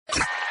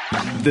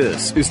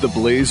This is the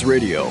Blaze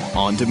Radio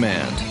on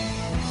demand.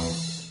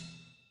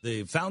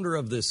 The founder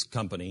of this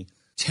company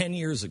 10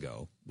 years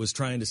ago was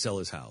trying to sell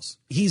his house.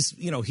 He's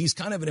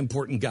kind of an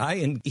important guy.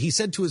 And he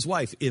said to his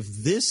wife, if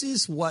this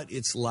is what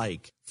it's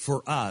like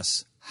for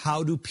us,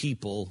 how do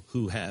people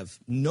who have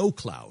no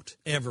clout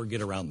ever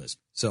get around this?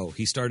 So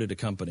he started a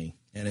company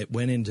and it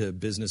went into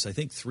business, I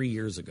think 3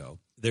 years ago.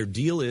 Their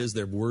deal is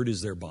their word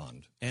is their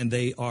bond. And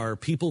they are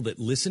people that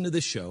listen to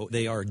this show.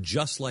 They are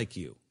just like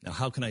you. Now,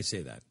 how can I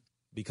say that?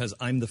 Because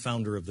I'm the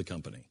founder of the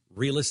company.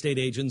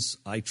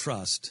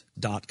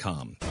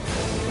 RealestateAgentsITrust.com.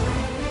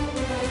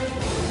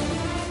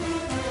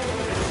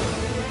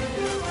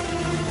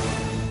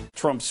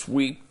 Trump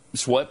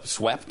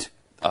swept.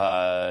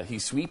 He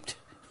swept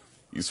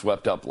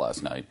up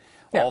last night.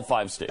 Yeah. All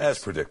 5 states. As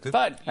predicted.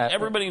 But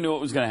everybody knew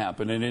it was going to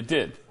happen, and it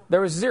did. There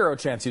was zero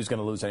chance he was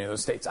going to lose any of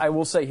those states. I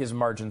will say his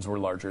margins were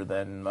larger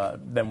than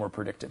were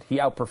predicted. He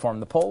outperformed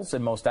the polls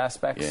in most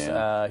aspects.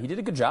 Yeah. He did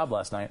a good job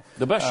last night.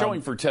 The best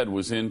showing for Ted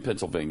was in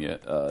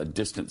Pennsylvania,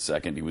 distant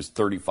second. He was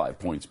 35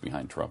 points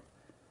behind Trump.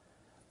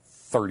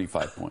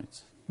 35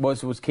 points.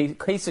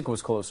 Kasich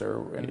was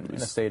closer in a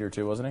state or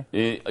two, wasn't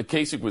he?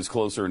 Kasich was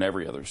closer in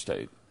every other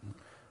state.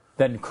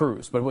 Than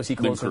Cruz, but was he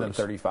closer than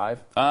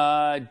 35?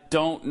 I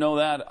don't know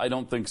that. I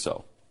don't think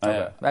so.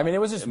 Okay. I mean,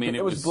 it was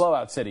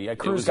blowout city.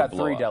 Cruz got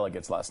 3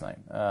 delegates last night.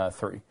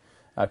 3.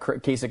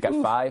 Kasich got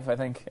 5, I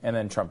think, and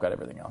then Trump got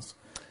everything else.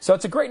 So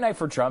it's a great night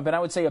for Trump, and I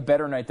would say a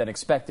better night than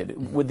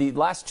expected. With the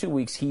last 2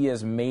 weeks, he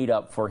has made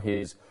up for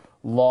his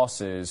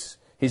losses,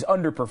 his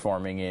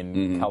underperforming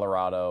in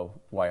Colorado,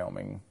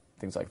 Wyoming,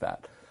 things like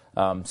that.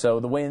 So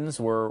the wins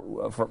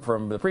were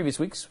from the previous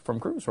weeks from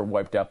Cruz were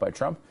wiped out by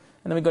Trump,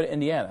 and then we go to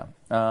Indiana.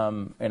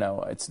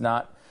 It's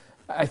not.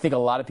 I think a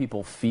lot of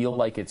people feel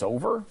like it's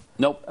over.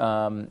 Nope.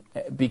 And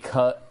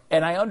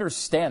I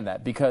understand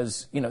that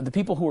because the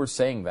people who are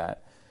saying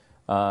that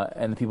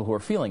and the people who are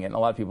feeling it, and a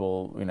lot of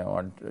people,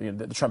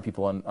 the Trump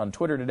people on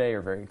Twitter today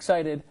are very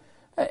excited,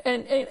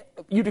 and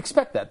you'd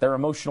expect that. They're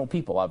emotional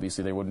people.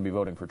 Obviously, they wouldn't be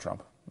voting for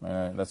Trump.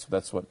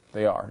 That's what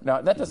they are. Now,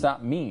 that does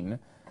not mean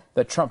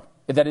that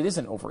it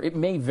isn't over. It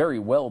may very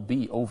well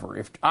be over.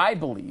 If I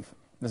believe,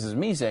 this is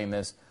me saying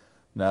this,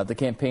 not the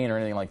campaign or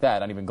anything like that,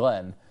 not even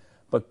Glenn.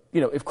 But,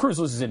 if Cruz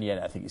loses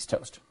Indiana, I think he's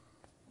toast.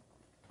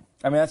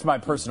 I mean, that's my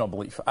personal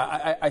belief.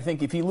 I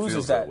think if he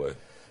loses that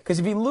because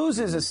if he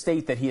loses a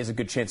state that he has a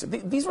good chance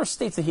of, these were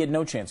states that he had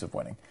no chance of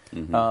winning.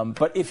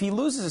 But if he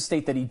loses a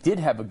state that he did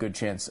have a good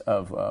chance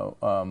of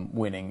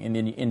winning in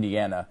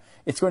Indiana,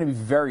 it's going to be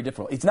very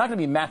difficult. It's not going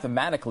to be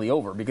mathematically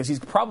over because he's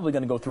probably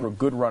going to go through a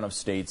good run of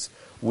states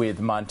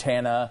with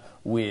Montana,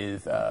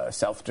 with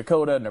South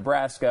Dakota,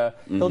 Nebraska.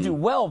 He'll do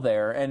well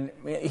there, and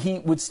he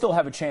would still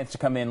have a chance to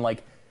come in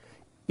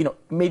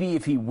maybe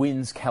if he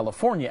wins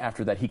California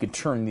after that, he could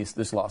turn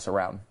this loss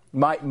around.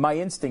 My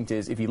instinct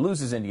is if he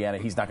loses Indiana,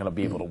 he's not going to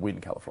be able to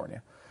win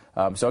California.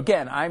 So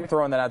again, I'm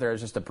throwing that out there as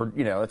just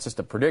it's just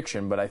a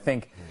prediction. But I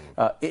think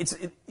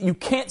you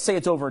can't say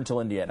it's over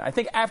until Indiana. I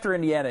think after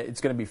Indiana, it's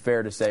going to be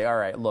fair to say, all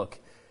right, look,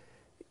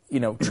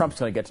 Trump's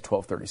going to get to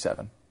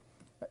 1237.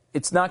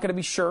 It's not going to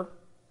be sure,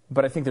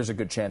 but I think there's a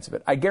good chance of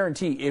it. I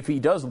guarantee if he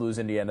does lose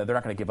Indiana, they're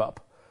not going to give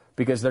up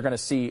because they're going to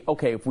see,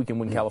 okay, if we can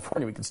win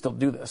California, we can still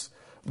do this.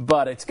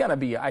 But it's going to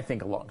be, I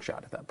think, a long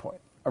shot at that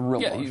point. A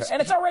real long shot.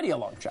 And it's already a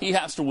long shot. He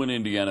has to win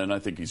Indiana, and I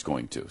think he's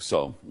going to.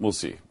 So we'll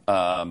see.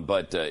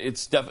 But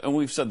it's definitely, and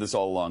we've said this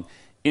all along,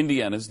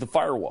 Indiana's the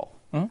firewall.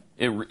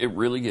 It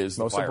really is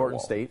the most firewall.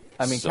 Important state.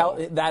 I mean,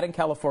 that and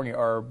California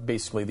are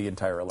basically the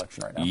entire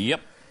election right now. Yep.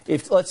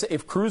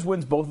 If Cruz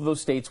wins both of those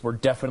states, we're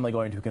definitely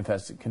going to a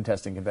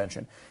contesting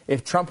convention.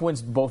 If Trump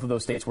wins both of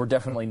those states, we're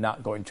definitely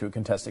not going to a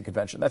contested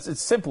convention. That's as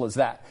simple as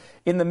that.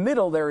 In the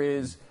middle, there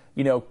is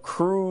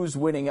Cruz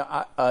winning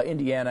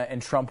Indiana and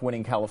Trump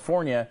winning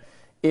California.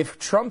 If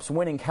Trump's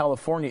winning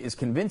California is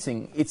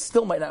convincing, it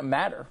still might not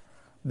matter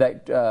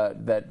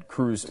that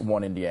Cruz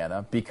won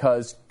Indiana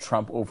because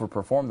Trump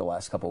overperformed the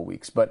last couple of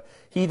weeks. But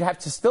he'd have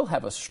to still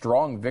have a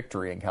strong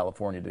victory in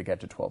California to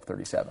get to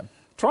 1237.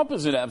 Trump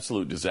is an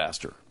absolute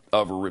disaster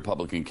of a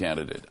Republican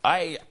candidate.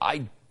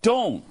 I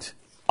don't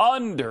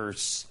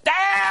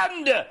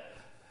understand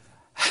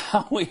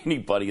how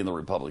anybody in the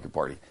Republican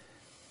Party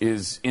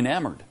is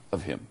enamored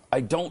of him.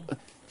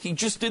 He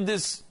just did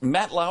this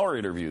Matt Lauer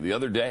interview the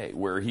other day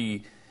where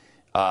he,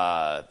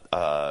 it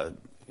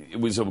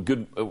was an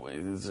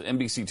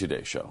NBC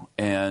Today show,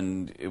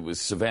 and it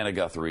was Savannah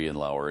Guthrie and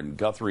Lauer, and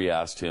Guthrie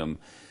asked him,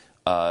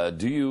 are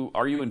you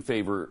in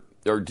favor,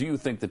 or do you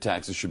think the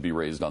taxes should be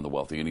raised on the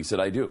wealthy? And he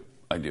said, I do.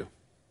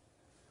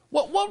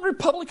 What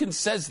Republican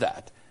says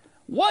that?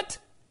 What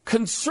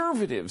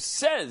conservative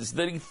says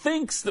that he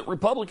thinks that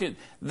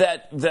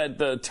that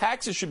the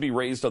taxes should be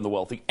raised on the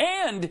wealthy?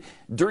 And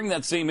during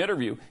that same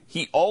interview,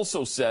 he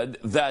also said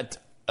that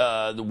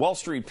the Wall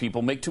Street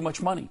people make too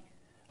much money.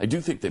 I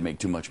do think they make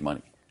too much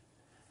money.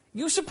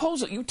 You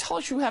tell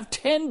us you have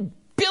 $10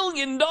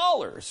 billion.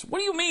 What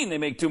do you mean they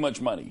make too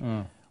much money?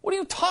 What are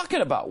you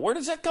talking about? Where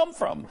does that come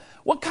from?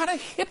 What kind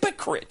of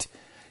hypocrite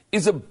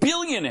is a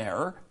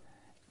billionaire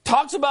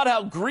talks about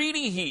how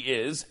greedy he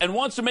is and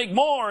wants to make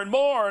more and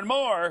more and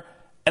more,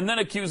 and then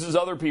accuses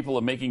other people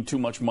of making too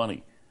much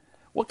money.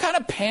 What kind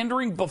of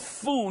pandering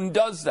buffoon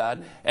does that,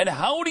 and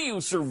how do you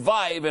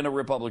survive in a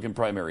Republican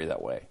primary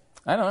that way?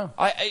 I don't know.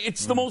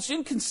 It's the most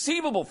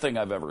inconceivable thing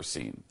I've ever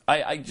seen.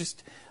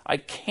 I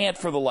can't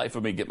for the life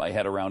of me get my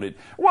head around it.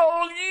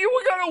 Well,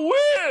 we got to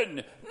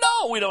win.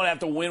 No, we don't have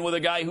to win with a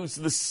guy who's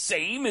the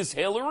same as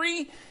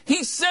Hillary.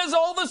 He says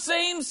all the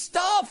same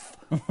stuff.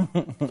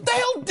 What the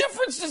hell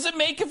difference does it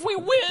make if we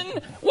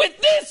win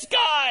with this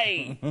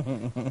guy?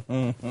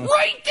 Right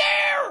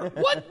there.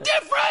 What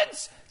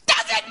difference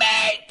does it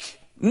make?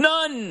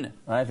 None.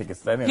 I think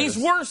he's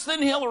worse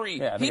than Hillary.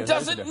 Yeah, he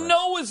doesn't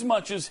know as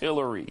much as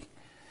Hillary.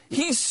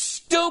 He's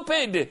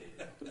stupid.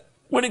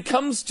 When it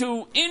comes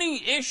to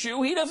any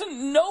issue, he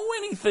doesn't know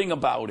anything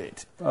about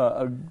it.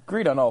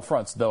 Agreed on all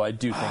fronts, though I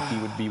do think he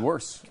would be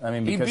worse. I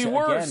mean, because,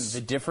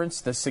 again,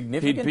 the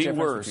significant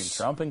difference between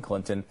Trump and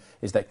Clinton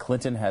is that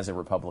Clinton has a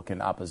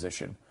Republican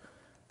opposition.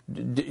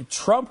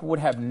 Trump would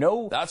have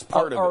no... That's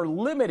part of it. Or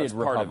limited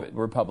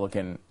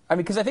Republican... I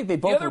mean, because I think they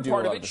both would do a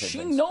lot of the same she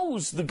things.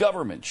 knows the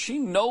government. She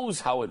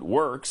knows how it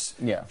works.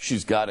 Yeah.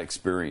 She's got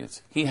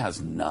experience. He has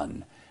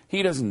none.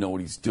 He doesn't know what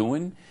he's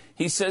doing.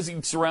 He says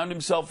he'd surround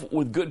himself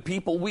with good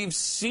people. We've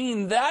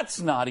seen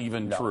that's not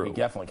even true. He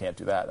definitely can't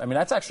do that. I mean,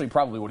 that's actually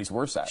probably what he's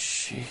worse at.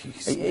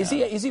 Jeez,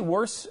 is he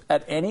worse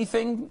at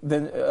anything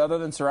other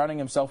than surrounding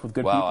himself with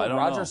good people? I don't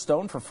Roger know.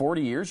 Stone for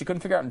 40 years. You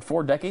couldn't figure out in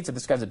 4 decades that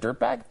this guy's a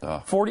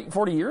dirtbag?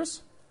 40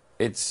 years?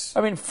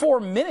 I mean, 4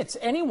 minutes,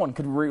 anyone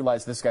could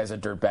realize this guy's a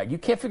dirtbag. You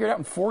can't figure it out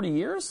in 40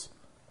 years?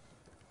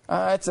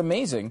 It's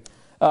amazing.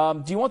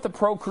 Do you want the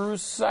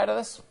pro-Cruz side of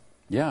this?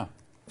 Yeah.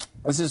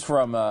 This is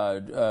from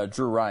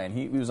Drew Ryan.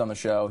 He was on the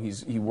show.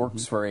 He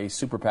works for a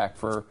super PAC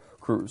for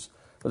Cruz.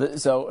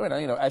 So,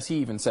 as he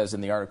even says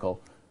in the article,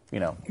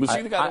 Was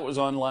he the guy that was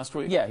on last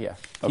week? Yeah. Okay.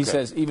 He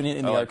says, even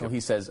in the article, he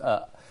says,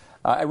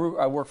 I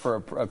work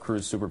for a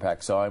Cruz super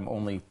PAC, so I'm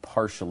only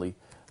partially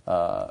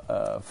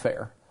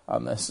fair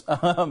on this.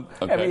 I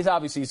mean,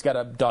 he's got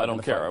a dog. I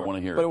don't care. I want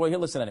to hear it. But he'll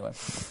listen anyway.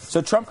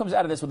 So Trump comes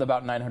out of this with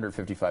about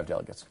 955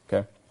 delegates.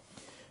 Okay.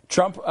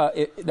 Trump,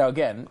 now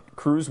again,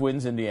 Cruz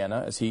wins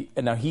Indiana.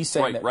 He's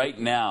saying that right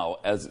now,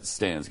 as it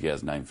stands, he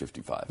has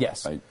 955.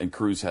 Yes. Right? And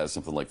Cruz has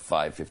something like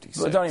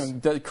 556.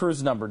 But the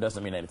Cruz number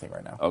doesn't mean anything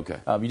right now. Okay.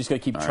 You just got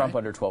to keep Trump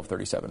under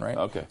 1237, right?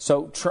 Okay.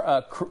 So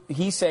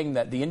he's saying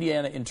that the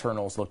Indiana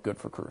internals look good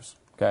for Cruz.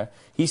 Okay.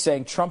 He's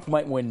saying Trump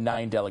might win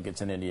 9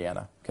 delegates in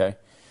Indiana. Okay.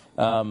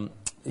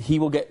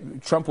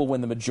 Trump will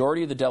win the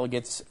majority of the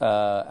delegates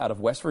out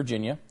of West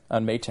Virginia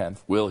on May 10th.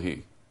 Will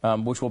he?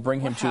 Which will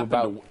bring him to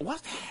about...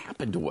 What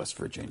happened to West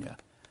Virginia?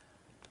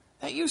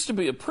 That used to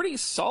be a pretty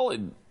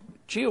solid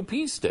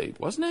GOP state,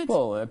 wasn't it?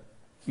 Well,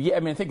 yeah,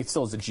 I mean, I think it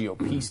still is a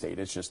GOP state.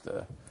 It's just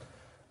a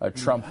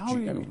Trump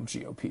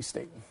GOP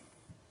state.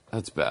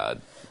 That's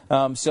bad.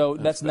 So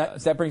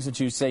that brings it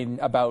to saying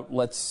about,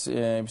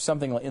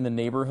 something in the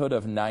neighborhood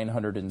of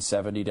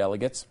 970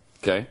 delegates.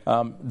 Okay.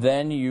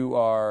 Then you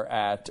are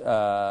at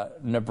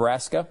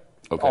Nebraska.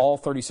 Okay. All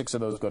 36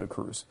 of those go to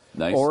Cruz.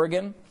 Nice.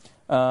 Oregon.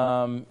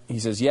 He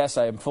says, yes,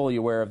 I am fully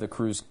aware of the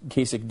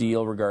Cruz-Kasich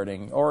deal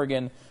regarding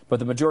Oregon, but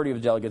the majority of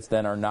the delegates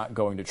then are not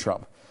going to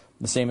Trump.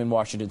 The same in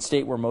Washington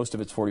State, where most of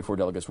its 44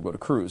 delegates will go to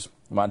Cruz.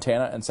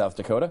 Montana and South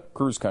Dakota,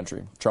 Cruz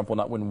country. Trump will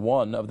not win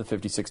one of the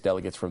 56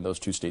 delegates from those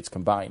 2 states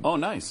combined. Oh,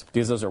 nice.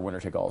 Because those are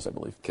winner-take-alls, I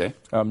believe. Okay.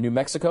 New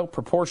Mexico,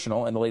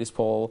 proportional, and the latest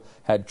poll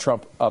had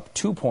Trump up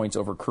 2 points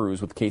over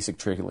Cruz, with Kasich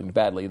trailing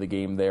badly. The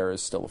game there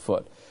is still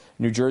afoot.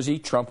 New Jersey,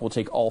 Trump will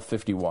take all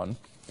 51.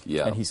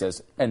 Yeah. And he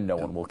says, no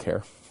one will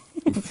care.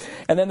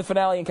 And then the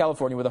finale in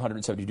California with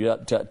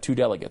 172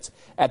 delegates.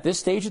 At this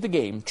stage of the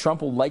game,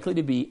 Trump will likely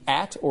to be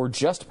at or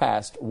just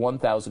past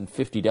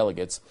 1,050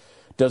 delegates.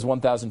 Does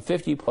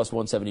 1,050 plus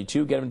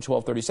 172 get him to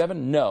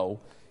 1,237? No.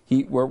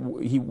 Will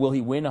he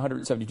win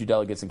 172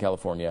 delegates in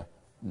California?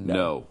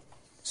 No.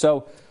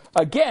 So,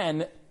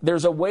 again,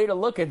 there's a way to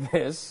look at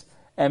this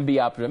and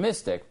be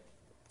optimistic.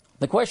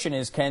 The question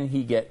is, can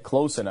he get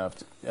close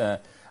enough?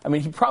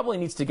 He probably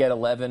needs to get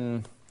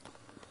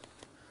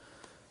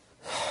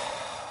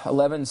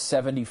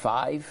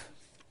 1175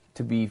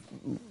 to be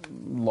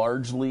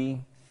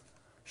largely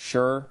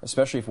sure,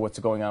 especially if what's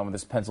going on with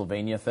this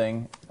Pennsylvania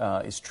thing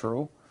is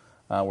true,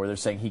 where they're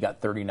saying he got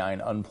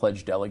 39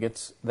 unpledged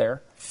delegates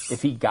there.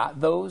 If he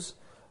got those,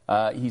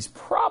 he's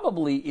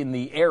probably in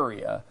the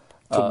area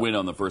to win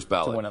on the first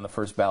ballot. To win on the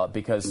first ballot,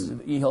 because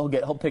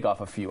he'll pick off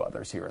a few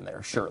others here and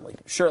there. Surely.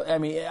 I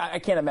mean, I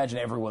can't imagine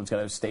everyone's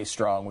going to stay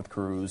strong with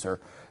Cruz, or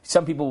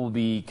some people will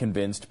be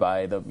convinced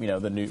by the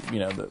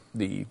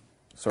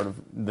sort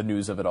of the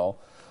news of it all.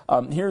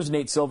 Here's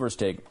Nate Silver's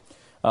take.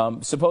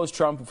 Suppose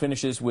Trump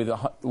finishes with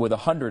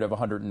 100 of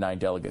 109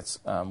 delegates,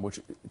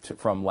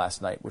 from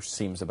last night, which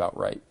seems about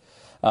right.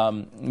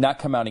 Not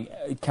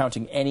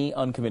counting any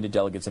uncommitted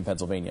delegates in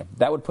Pennsylvania.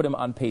 That would put him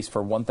on pace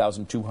for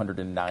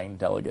 1,209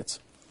 delegates.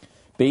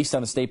 based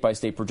on the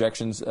state-by-state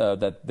projections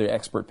that the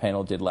expert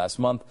panel did last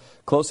month,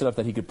 close enough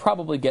that he could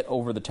probably get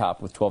over the top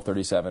with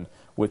 1237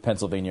 with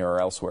Pennsylvania or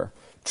elsewhere.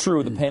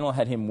 True, the panel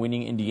had him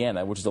winning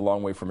Indiana, which is a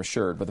long way from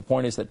assured, but the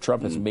point is that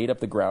Trump has made up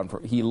the ground.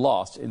 He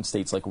lost in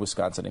states like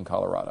Wisconsin and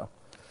Colorado.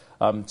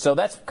 So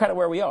that's kind of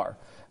where we are.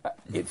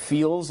 It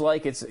feels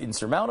like it's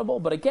insurmountable,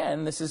 but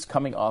again, this is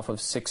coming off of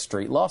 6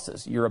 straight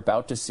losses. You're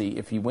about to see,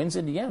 if he wins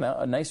Indiana,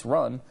 a nice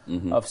run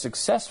of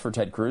success for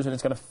Ted Cruz, and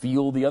it's going to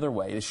feel the other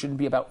way. This shouldn't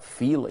be about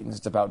feelings.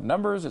 It's about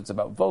numbers, it's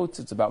about votes,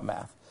 it's about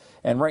math.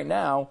 And right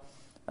now,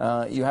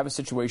 you have a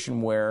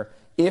situation where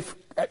if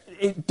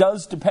it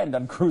does depend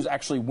on Cruz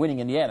actually winning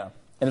Indiana,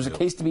 and there's a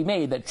case to be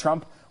made that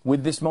Trump,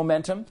 with this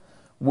momentum,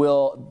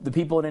 the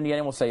people in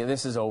Indiana will say,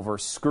 this is over,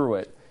 screw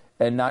it,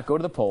 and not go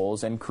to the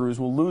polls, and Cruz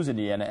will lose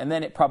Indiana, and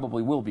then it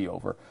probably will be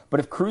over. But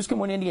if Cruz can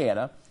win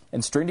Indiana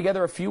and string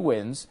together a few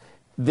wins,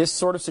 this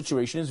sort of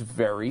situation is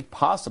very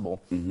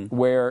possible,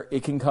 where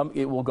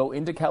it will go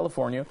into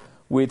California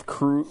with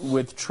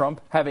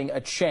Trump having a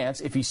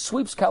chance, if he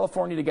sweeps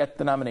California, to get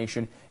the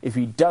nomination, if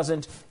he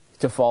doesn't,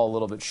 to fall a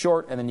little bit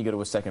short, and then you go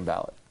to a second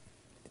ballot.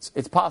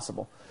 It's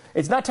possible.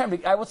 It's not time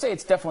to. I would say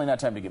it's definitely not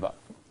time to give up.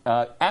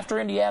 After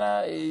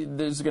Indiana,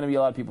 there's going to be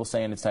a lot of people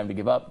saying it's time to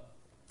give up.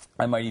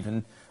 I might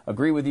even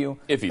agree with you.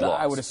 If he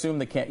lost. I would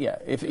assume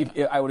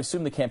I would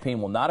assume the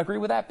campaign will not agree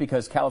with that,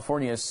 because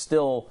California is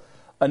still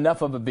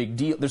enough of a big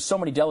deal. There's so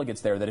many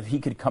delegates there that if he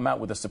could come out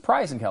with a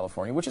surprise in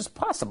California, which is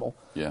possible,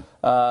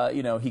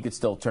 he could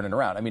still turn it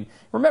around. I mean,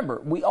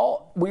 remember, we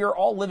are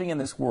all living in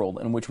this world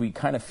in which we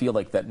kind of feel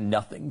like that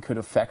nothing could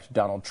affect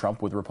Donald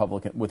Trump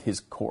with his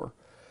core.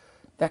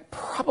 That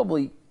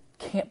probably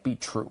can't be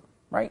true,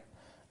 right?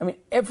 I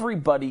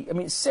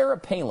mean, Sarah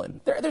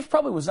Palin, there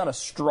probably was not a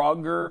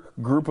stronger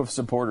group of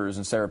supporters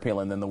in Sarah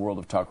Palin than the world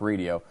of talk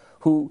radio,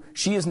 who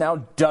she has now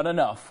done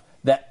enough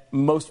that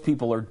most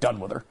people are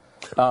done with her.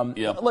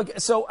 Look,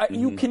 so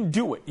you can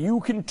do it. You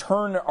can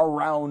turn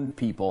around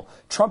people.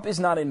 Trump is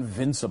not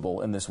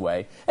invincible in this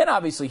way. And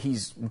obviously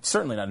he's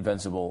certainly not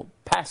invincible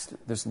past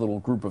this little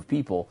group of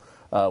people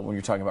when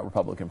you're talking about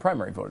Republican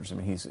primary voters. I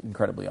mean, he's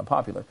incredibly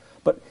unpopular.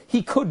 But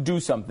he could do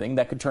something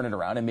that could turn it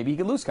around, and maybe he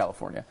could lose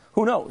California.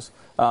 Who knows?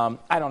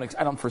 I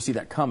don't foresee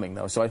that coming,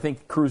 though. So I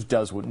think Cruz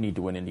does need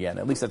to win Indiana.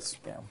 At least that's,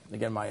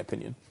 again, my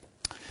opinion.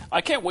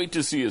 I can't wait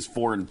to see his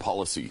foreign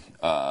policy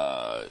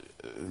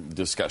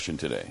discussion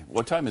today.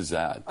 What time is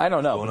that? I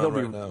don't know. Going on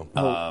right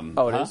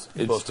now. It is?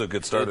 It's supposed to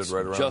get started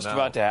right around just now.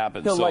 about to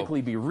happen. He'll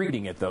likely be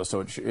reading it, though.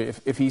 So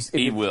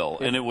he will,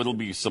 and it will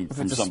be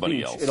from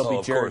somebody else. It'll be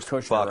of Jared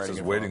course, Kushner Fox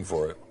is waiting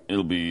for it.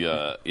 It'll be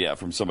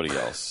from somebody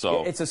else.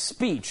 So it's a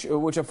speech,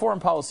 which a foreign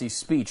policy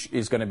speech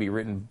is going to be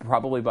written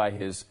probably by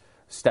his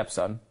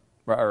stepson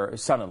or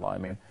son-in-law. I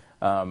mean.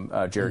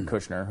 Jared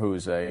Kushner,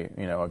 who's a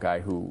guy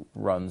who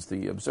runs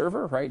the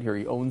Observer, right? Here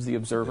he owns the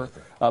Observer,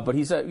 but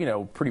he's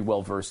pretty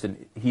well versed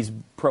in. He's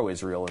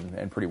pro-Israel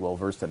and pretty well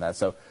versed in that.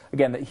 So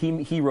again,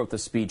 he wrote the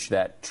speech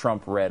that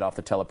Trump read off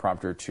the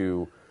teleprompter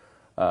to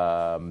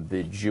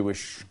the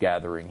Jewish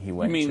gathering he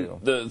went to. You mean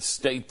the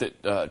state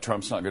that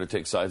Trump's not going to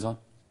take sides on?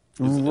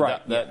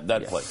 Right.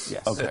 That place.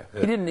 Yes. Okay.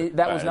 He didn't.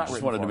 That was not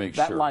written wanted for to him. make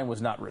That sure. line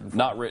was not written for him.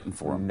 Not written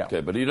for him. No.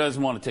 Okay, but he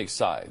doesn't want to take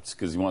sides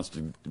because he wants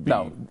to be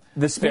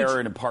the speech, fair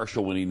and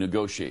impartial when he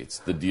negotiates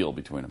the deal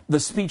between them. The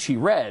speech he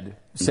read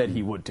said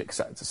he would take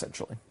sides,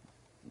 essentially.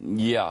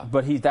 Yeah.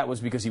 But that was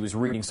because he was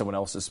reading someone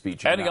else's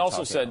speech. And he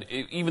also said,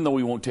 even though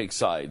he won't take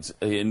sides,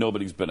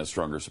 nobody's been a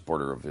stronger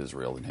supporter of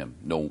Israel than him.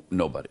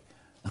 Nobody.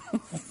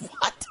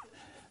 What?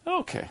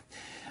 Okay.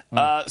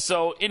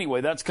 So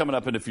anyway, that's coming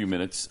up in a few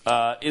minutes.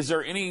 Is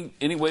there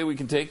any way we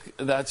can take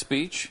that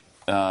speech?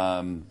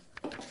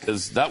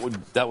 Because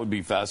that would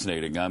be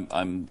fascinating.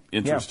 I'm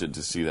interested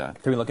to see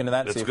that. Can we look into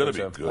that? It's going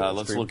to be good.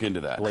 Let's look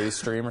into that. Blaze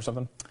stream or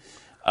something.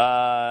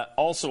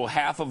 Also,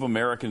 half of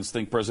Americans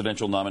think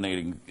presidential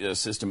nominating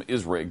system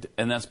is rigged,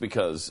 and that's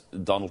because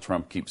Donald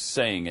Trump keeps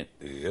saying it.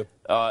 Yep.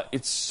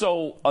 It's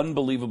so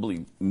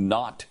unbelievably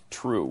not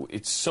true.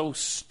 It's so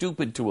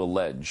stupid to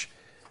allege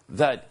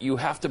that you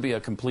have to be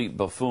a complete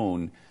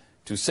buffoon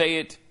to say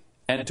it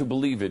and to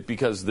believe it,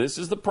 because this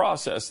is the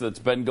process that's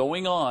been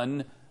going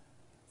on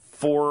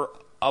for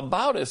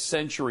about a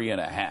century and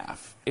a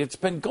half. It's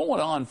been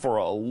going on for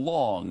a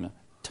long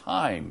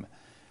time.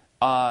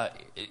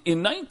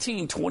 In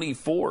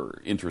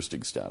 1924,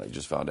 interesting stat I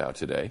just found out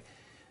today,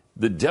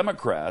 the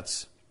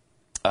Democrats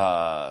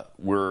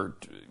were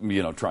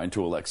trying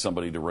to elect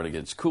somebody to run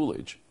against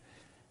Coolidge,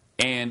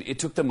 and it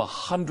took them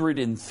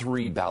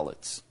 103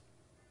 ballots.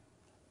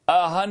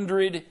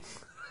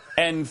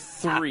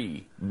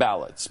 103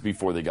 ballots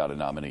before they got a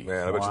nominee.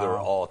 Man, I bet you there were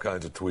all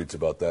kinds of tweets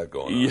about that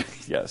going on.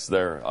 Yes,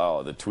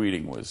 the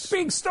tweeting was...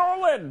 Being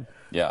stolen!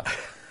 Yeah.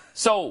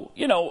 So,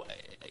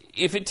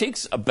 if it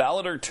takes a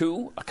ballot or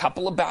two, a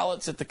couple of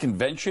ballots at the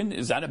convention,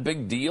 is that a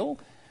big deal?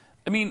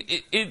 I mean,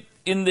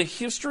 in the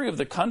history of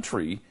the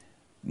country,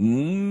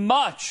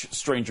 much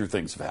stranger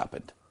things have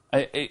happened.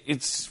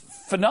 It's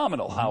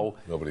phenomenal how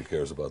Nobody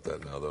cares about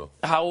that now, though.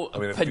 how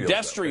it feels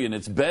pedestrian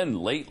it's been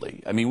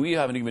lately. I mean, we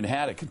haven't even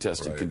had a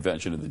contested Right.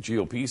 convention of the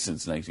GOP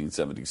since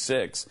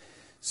 1976,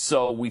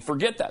 so we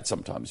forget that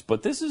sometimes.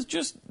 But this is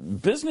just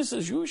business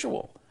as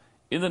usual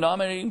in the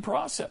nominating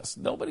process.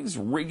 Nobody's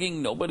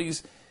rigging.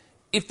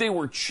 If they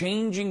were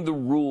changing the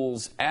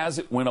rules as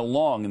it went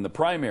along in the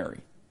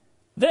primary,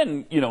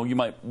 then you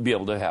might be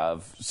able to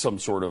have some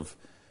sort of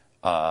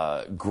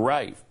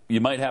gripe. You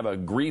might have a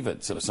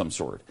grievance of some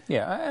sort.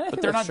 Yeah, but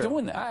they're not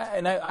doing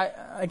that. I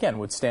again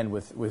would stand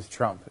with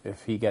Trump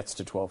if he gets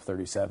to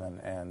 1237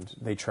 and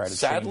they try to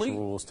Sadly, change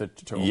the rules to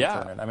yeah.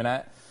 overturn it. I mean,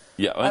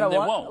 They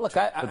won't. Look,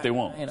 but they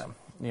won't.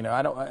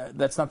 I don't.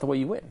 That's not the way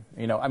you win.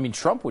 I mean,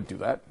 Trump would do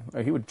that.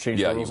 He would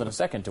change the rules in a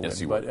second to Yes,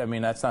 he win. would. But I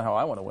mean, that's not how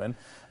I want to win.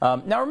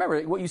 Now, remember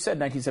what you said,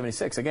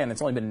 1976. Again,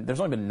 there's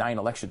only been 9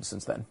 elections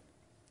since then.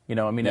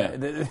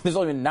 There's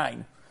only been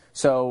 9.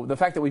 So the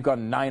fact that we've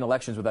gone 9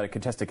 elections without a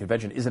contested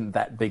convention isn't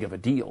that big of a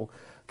deal.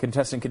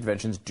 Contested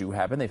conventions do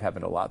happen. They've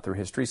happened a lot through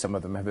history. Some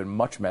of them have been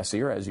much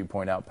messier, as you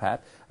point out,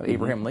 Pat.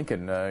 Abraham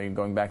Lincoln,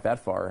 going back that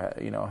far,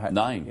 had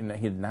 9.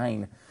 He had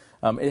 9.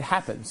 It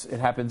happens. It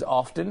happens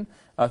often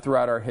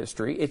throughout our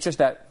history. It's just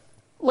that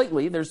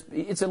lately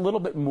it's a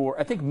little bit more.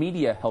 I think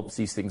media helps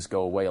these things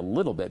go away a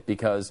little bit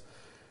because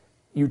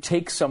you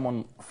take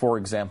someone, for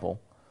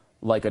example,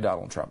 like a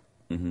Donald Trump,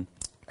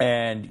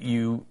 and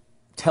you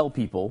tell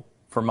people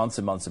for months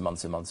and months and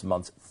months and months and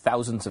months,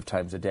 thousands of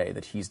times a day,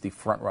 that he's the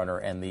front runner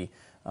and the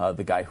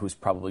guy who's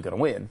probably going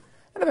to win.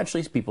 And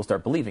eventually people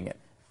start believing it.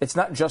 It's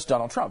not just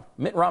Donald Trump.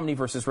 Mitt Romney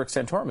versus Rick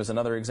Santorum is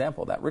another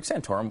example of that. Rick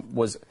Santorum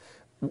was,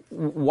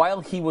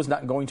 while he was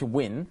not going to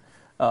win,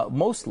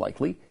 most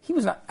likely, he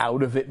was not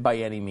out of it by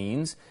any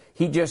means.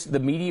 The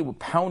media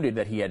pounded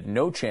that he had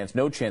no chance.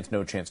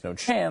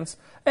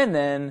 And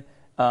then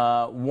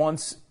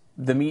once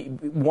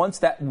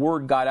that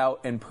word got out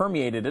and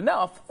permeated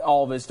enough,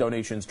 all of his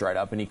donations dried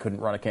up and he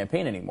couldn't run a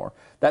campaign anymore.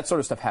 That sort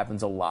of stuff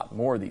happens a lot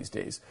more these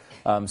days.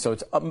 So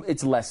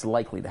it's less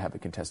likely to have a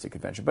contested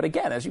convention. But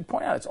again, as you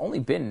point out, it's only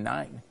been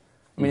 9.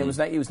 I mean, it was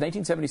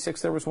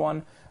 1976 there was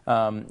one,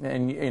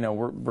 and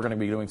we're going to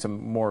be doing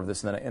some more of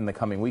this in the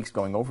coming weeks,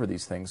 going over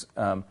these things.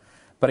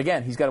 But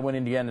again, he's got to win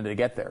Indiana to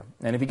get there.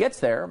 And if he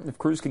gets there, if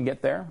Cruz can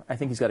get there, I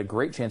think he's got a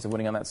great chance of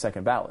winning on that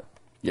second ballot.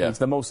 Yeah. He's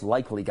the most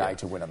likely guy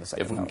to win on the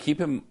second ballot.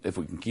 If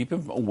we can keep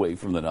him away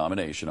from the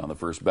nomination on the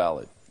first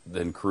ballot,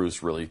 then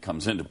Cruz really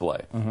comes into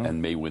play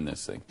and may win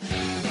this thing.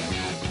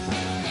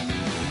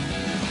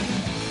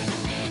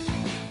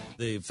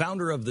 The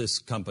founder of this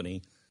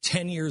company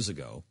 10 years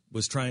ago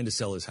was trying to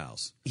sell his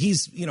house.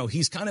 He's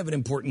kind of an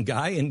important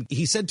guy, and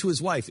he said to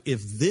his wife,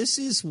 if this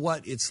is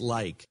what it's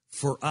like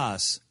for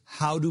us,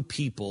 how do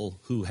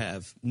people who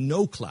have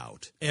no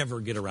clout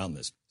ever get around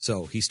this?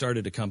 So he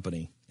started a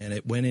company, and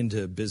it went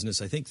into business,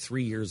 I think,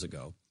 3 years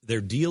ago.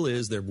 Their deal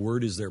is their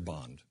word is their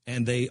bond,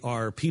 and they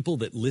are people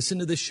that listen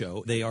to the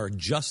show. They are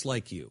just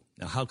like you.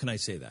 Now, how can I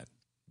say that?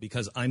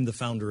 Because I'm the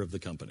founder of the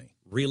company.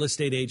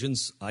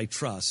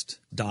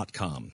 RealestateAgentsITrust.com.